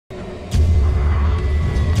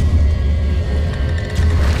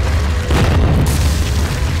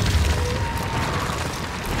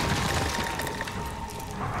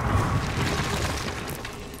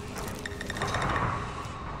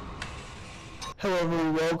Hello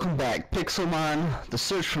everyone, welcome back. Pixelmon, the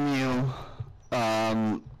search for Mew.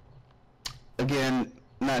 Again,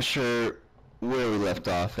 not sure where we left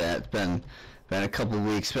off at. It's been a couple of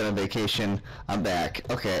weeks, been on vacation. I'm back.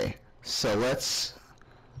 Okay, so let's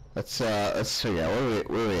figure out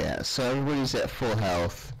where we at. So everybody's at full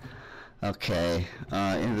health. Okay,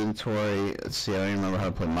 inventory. Let's see, I don't even remember how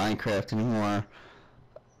to play Minecraft anymore.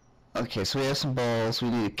 Okay, so we have some balls. We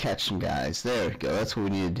need to catch some guys. There we go. That's what we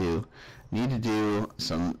need to do. Need to do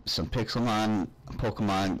some Pixelmon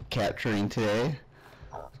Pokemon capturing today.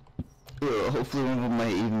 Hopefully one of them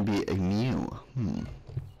might even be a Mew.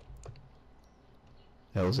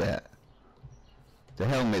 What was that? The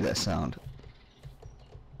hell made that sound?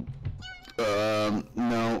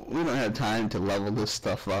 No, we don't have time to level this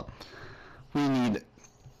stuff up. We need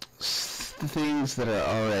things that are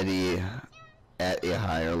already at a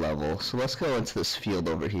higher level. So let's go into this field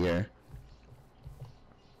over here.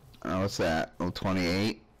 What's that? Oh,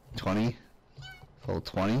 28? 20? Level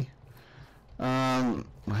 20?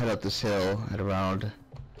 We'll head up this hill, head around.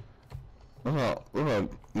 What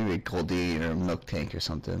about maybe a Goldine or a milk tank or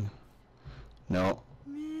something? No.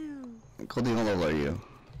 Goldine, what level are you?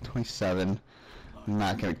 27. I'm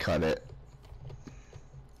not gonna cut it.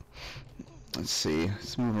 Let's see.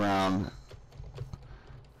 Let's move around.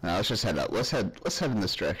 Now let's just head up. Let's head in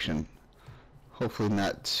this direction. Hopefully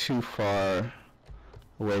not too far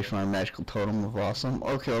away from our magical totem of awesome.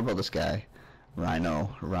 Okay, what about this guy?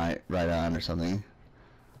 Rhino, right on or something.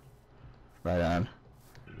 Right on.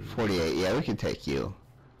 48. Yeah, we can take you.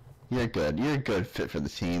 You're good. You're a good fit for the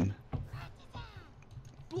team.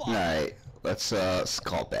 Alright, let's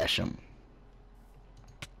skull bash him.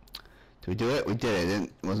 Did we do it? We did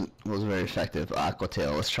it. It wasn't very effective. Aqua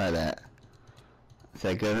tail. Let's try that. Is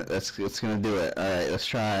that good? That's gonna do it. Alright, let's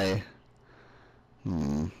try.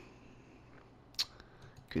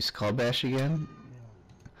 Can we skull bash again?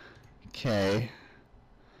 Okay.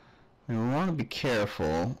 We want to be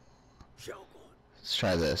careful. Let's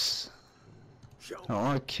try this. I don't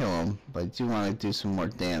want to kill him, but I do want to do some more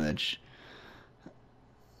damage.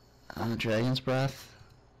 Dragon's Breath.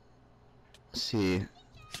 Let's see.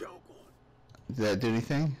 Did that do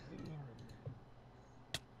anything?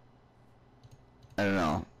 I don't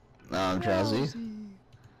know. I'm drowsy. I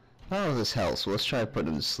don't know if this helps, so let's try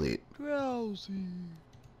putting him to sleep. Drowsy.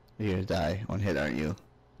 You're gonna die. One hit, aren't you?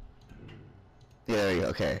 Yeah, there you go.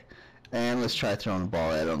 Okay. And let's try throwing a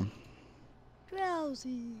ball at him.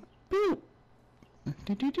 Drowsy. Boop!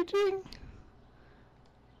 Ding.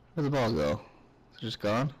 Where'd the ball go? Is it just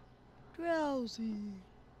gone? Drowsy.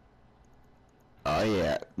 Oh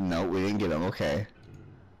yeah. No, we didn't get him. Okay.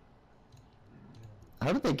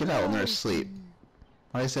 How did they get out when they're asleep?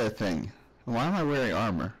 Why is that a thing? Why am I wearing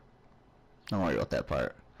armor? Don't worry about that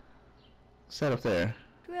part. What's that up there?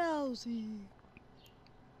 Drowsy.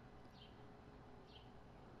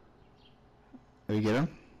 Did we get him?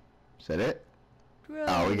 Is that it? Drowsy.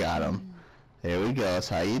 Oh, we got him. There we go. That's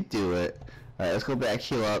how you do it. Alright, let's go back,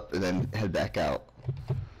 heal up, and then head back out.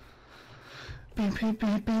 Beep, beep,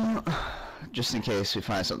 beep, beep. Just in case we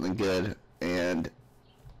find something good and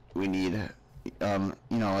we need, you know,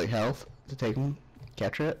 like health to take them,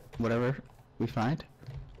 capture it, whatever we find.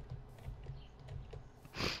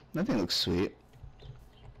 That thing looks sweet.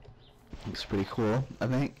 Looks pretty cool, I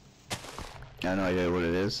think. I have no idea what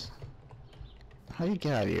it is. How do you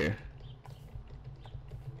get out of here?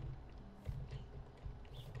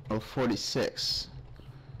 Oh, 46.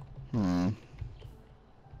 Do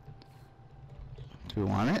we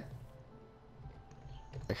want it?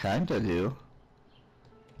 I kinda do.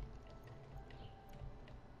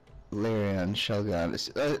 Larian, Shelgon.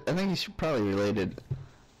 I think he's probably related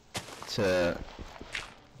to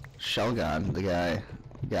Shelgon, the guy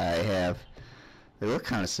I have. They look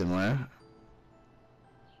kind of similar.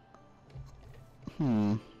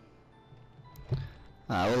 We'll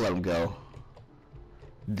let him go.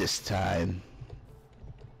 This time.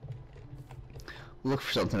 Look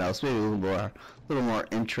for something else, maybe a little more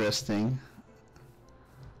interesting.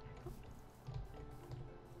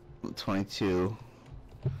 22.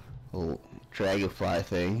 Little dragonfly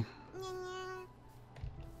thing.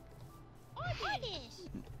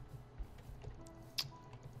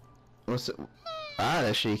 What's it?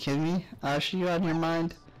 Ashley, you kidding me? Ashley, you out of your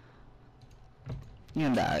mind? You're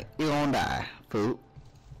gonna die. You're gonna die, fool.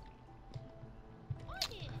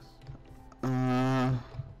 Don't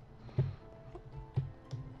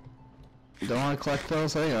want to collect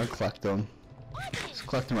those? I think I'll collect them. Let's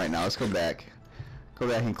collect them right now. Let's go back. Go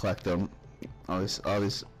back and collect them. All these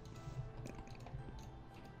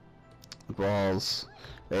balls.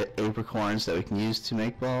 apricorns that we can use to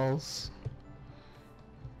make balls.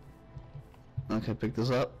 Okay, pick this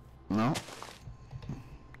up. No.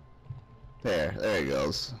 There it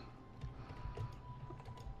goes.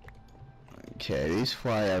 Okay, these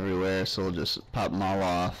fly everywhere, so we'll just pop them all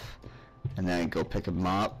off and then go pick them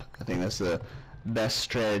up. I think that's the best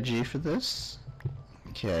strategy for this.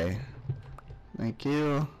 Okay. Thank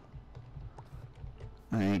you.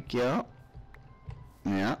 Thank you.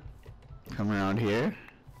 Yeah. Come around here.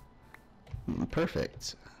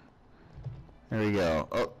 Perfect. There we go.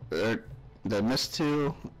 Oh, they missed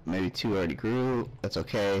two. Maybe two already grew. That's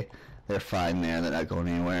okay. They're fine there. They're not going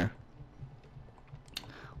anywhere.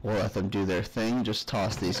 We'll let them do their thing. Just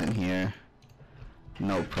toss these in here.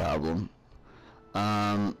 No problem.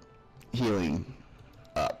 Healing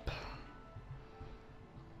up.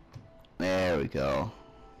 There we go.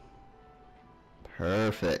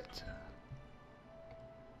 Perfect.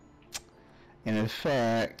 And in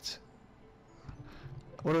fact,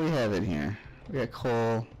 what do we have in here? We got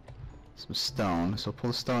coal, some stone. So pull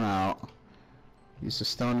the stone out. Use the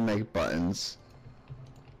stone to make buttons.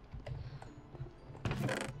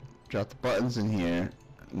 Drop the buttons in here.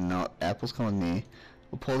 No, apples come with me.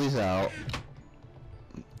 We'll pull these out.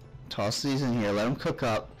 Toss these in here. Let them cook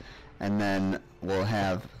up. And then we'll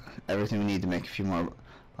have everything we need to make a few more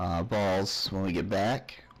balls when we get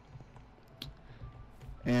back.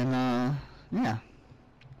 And, yeah.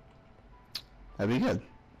 That'd be good.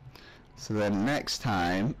 So then next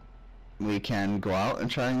time, we can go out and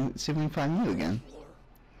try and see if we can find Mew again.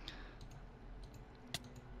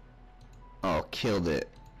 Oh, killed it.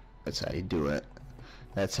 That's how you do it.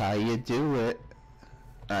 That's how you do it.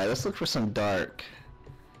 Alright, let's look for some dark,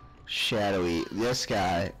 shadowy. This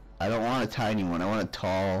guy, I don't want a tiny one. I want a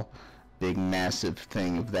tall, big, massive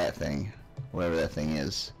thing of that thing. Whatever that thing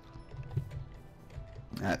is.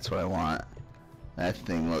 That's what I want. That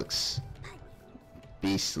thing looks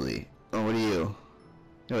beastly. Oh, what are you?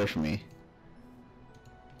 Get away from me.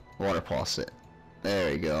 Water faucet.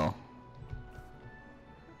 There you go.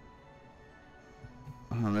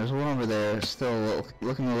 There's one over there, still a little,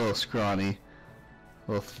 looking a little scrawny,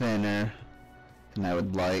 a little thinner than I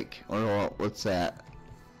would like. Or what's that?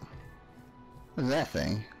 What's that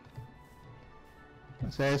thing?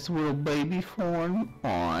 What's that? It's a little baby fawn.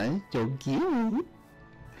 Aw, so cute.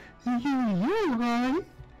 You guy.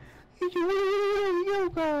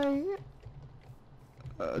 You guy.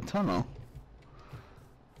 A tunnel.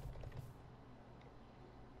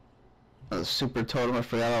 A super totem. I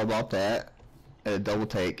forgot all about that. A double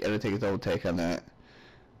take. I had to take a double take on that.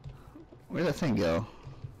 Where'd that thing go?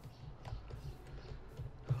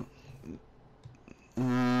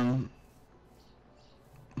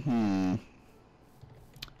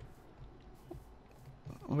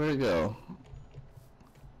 Where'd it go?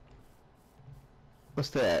 What's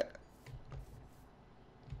that?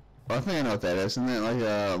 Oh, I think I know what that is. Isn't it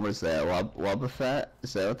like what is that? Wobbuffet?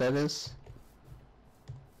 Is that what that is?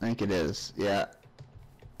 I think it is. Yeah.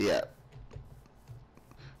 Yeah.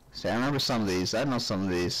 See, I remember some of these. I know some of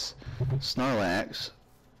these. Snorlax.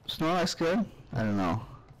 Snorlax good? I don't know.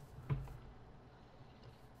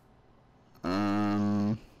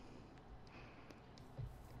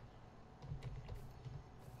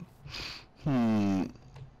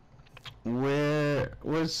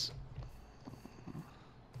 Where's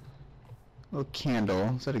little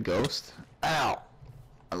candle? Is that a ghost? Ow!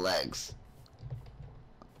 My legs.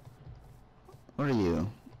 What are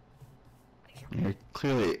you? You're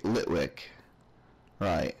clearly Litwick.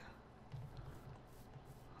 Right.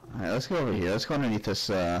 Alright, let's go over here. Let's go underneath this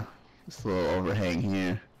this little overhang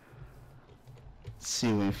here. Let's see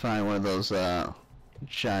if we can find one of those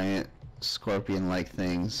giant scorpion-like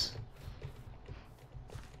things.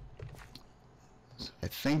 I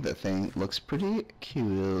think that thing looks pretty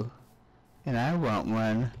cute, and I want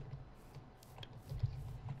one.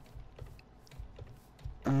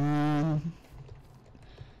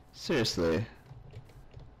 Seriously.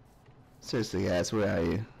 Seriously, guys, where are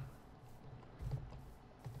you?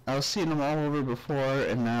 I was seeing them all over before,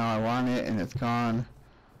 and now I want it, and it's gone.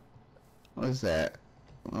 What is that?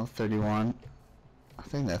 Well, 31. I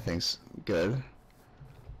think that thing's good.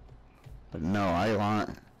 But no, I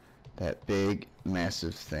want that big,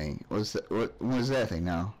 massive thing. What is that? What is that thing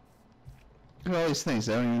now? Look at all these things.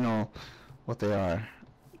 I don't even know what they are.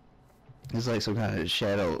 It's like some kind of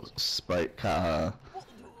shadow spike, a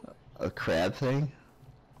crab thing.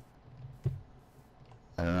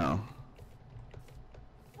 I don't know.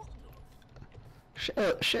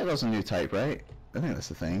 Shadow's a new type, right? I think that's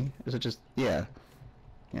the thing. Is it just... yeah.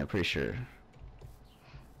 Yeah, pretty sure.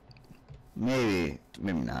 Maybe.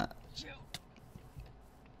 Maybe not.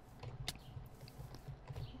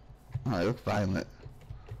 Oh, they look violent.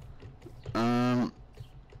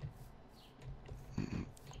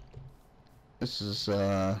 This is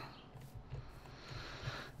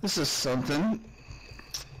something.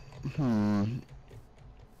 I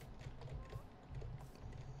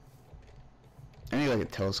need like a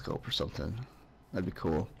telescope or something. That'd be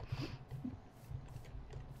cool.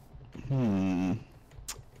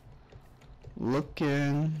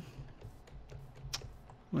 Looking.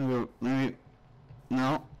 Maybe.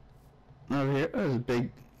 No. Not over here. Oh, there's a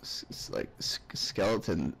big, like,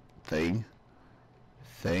 skeleton thing.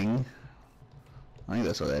 I think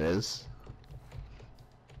that's what that is.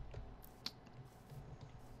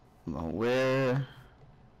 Well, where?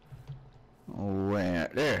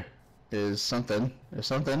 There is something. There's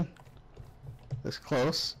something. This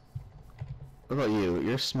close. What about you?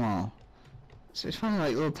 You're small. So it's finding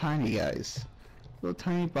like little tiny guys. Little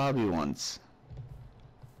tiny bobby ones.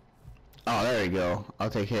 Oh, there we go. I'll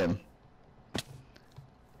take him.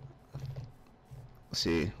 Let's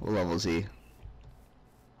see. What level is he?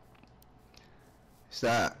 It's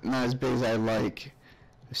not as big as I'd like.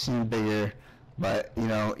 I've seen bigger, but you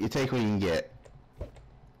know, you take what you can get.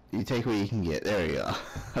 You take what you can get. There you go.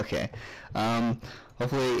 Okay.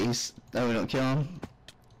 Hopefully he's. Oh, we don't kill him.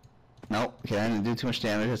 Nope. Okay, I didn't do too much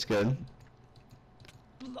damage. That's good.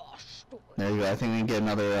 There you go. I think we can get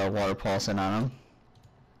another water pulse in on him.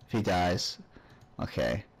 If he dies.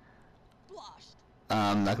 Okay.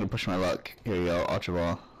 I'm not gonna push my luck. Here you go. Ultra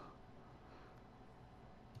Ball.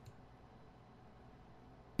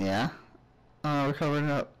 Yeah. We're covering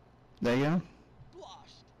it up. There you go.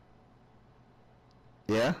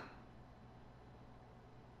 Yeah.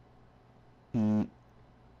 We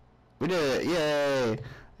did it. Yay.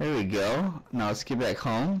 There we go. Now let's get back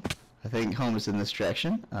home. I think home is in this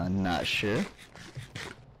direction. Not sure.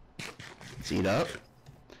 Let's eat up.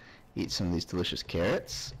 Eat some of these delicious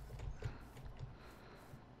carrots.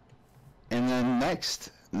 And then next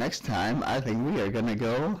time, I think we are gonna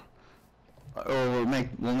go. Or we'll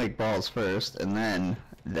make balls first, and then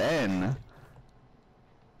the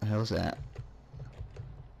hell's that?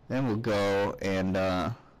 Then we'll go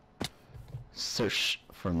and search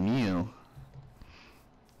for Mew.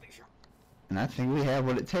 And I think we have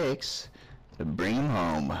what it takes to bring him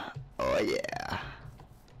home. Oh yeah.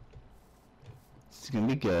 It's gonna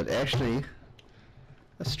be good. Actually,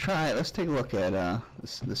 let's try it. Let's take a look at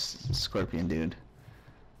this scorpion dude.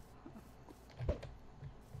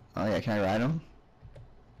 Oh yeah, can I ride him?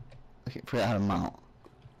 I forgot how to mount.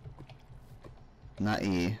 Not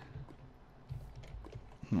E.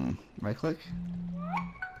 Right click?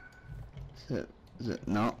 Is it?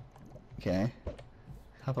 No. Okay.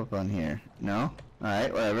 Hop up on here. No?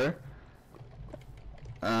 Alright, whatever.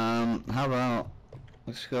 How about,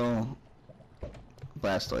 let's go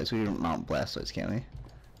Blastoise. We can mount Blastoise, can't we?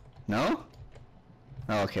 No?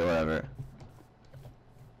 Oh, okay, whatever.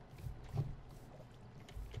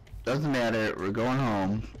 Doesn't matter, we're going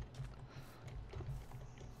home.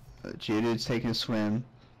 Geodude's taking a swim.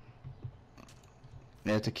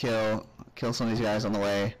 We have to kill some of these guys on the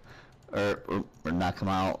way. Or knock them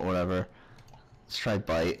out, or whatever. Let's try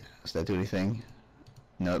Bite. Does that do anything?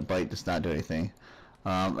 No, Bite does not do anything.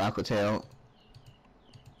 Aqua Tail.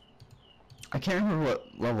 I can't remember what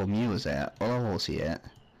level Mew is at. What level is he at?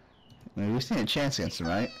 I mean, we stand a chance against him,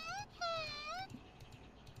 right?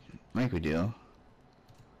 I think we do.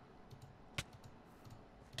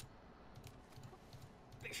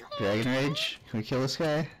 Dragon Rage? Can we kill this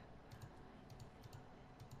guy?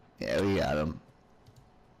 Yeah, we got him.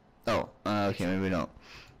 Oh, okay, maybe we don't.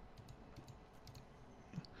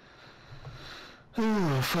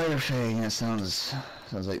 Ooh, Fire Fang, that sounds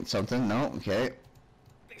like something. No, okay.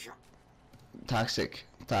 Toxic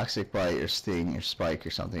Bite or Sting or Spike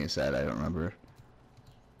or something is that, I don't remember.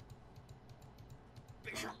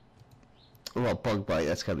 Oh, well, Bug Bite,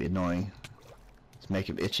 that's gotta be annoying. Let's make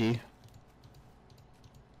him itchy.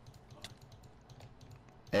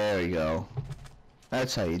 There we go.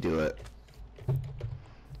 That's how you do it.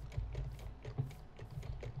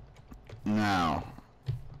 Now,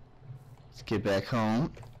 let's get back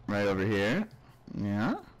home. Right over here.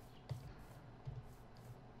 Yeah.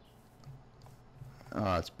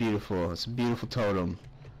 Oh, it's beautiful. It's a beautiful totem.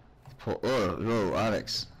 Oh,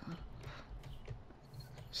 Onyx.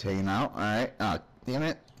 Just hanging out. Alright. Oh, damn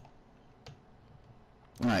it.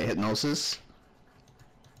 Alright, Hypnosis.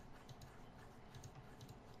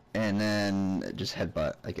 And then just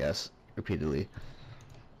headbutt, I guess, repeatedly.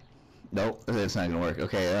 Nope, it's not gonna work.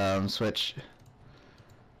 Okay, switch.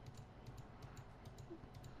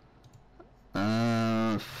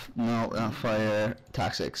 No, not fire.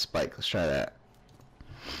 Toxic Spike. Let's try that.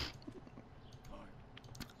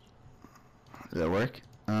 Does that work?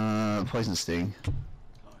 Poison Sting.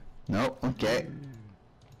 Nope. Okay.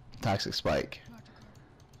 Toxic spike.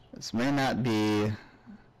 This may not be...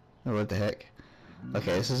 Oh, what the heck?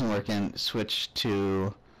 Okay, this isn't working. Switch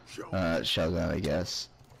to shell gun, I guess.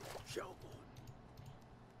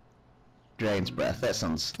 Dragon's breath. That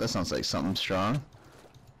sounds like something strong.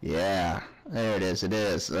 Yeah, there it is. It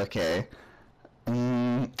is. Okay.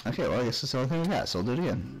 Okay. Well, I guess that's the only thing we got. So we'll do it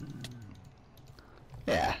again.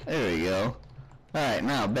 Yeah. There we go. All right.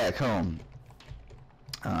 Now back home.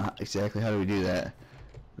 Exactly how do we do that?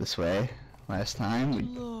 This way. Last time we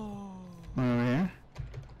went over here.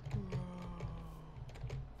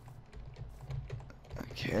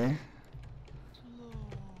 Okay.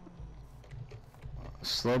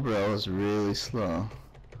 Slow bro is really slow.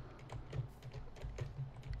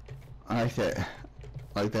 I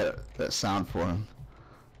like that sound for him.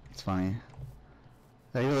 It's funny.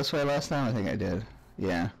 Did I go this way last time? I think I did.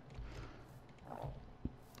 Yeah.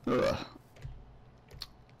 Ugh.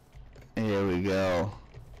 Here we go.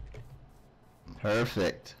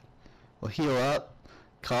 Perfect. We'll heal up.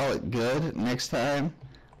 Call it good. Next time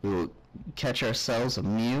we will catch ourselves a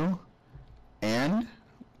Mew and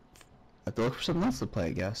have to look for something else to play,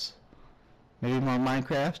 I guess. Maybe more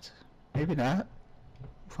Minecraft. Maybe not.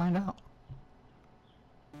 We'll find out.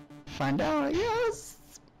 Find out, I guess.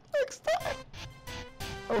 Next time.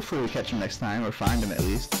 Hopefully we catch him next time, or find him at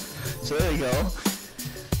least. So there you go.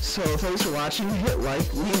 So thanks for watching. Hit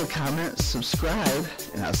like, leave a comment, subscribe,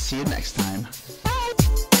 and I'll see you next time. Bye.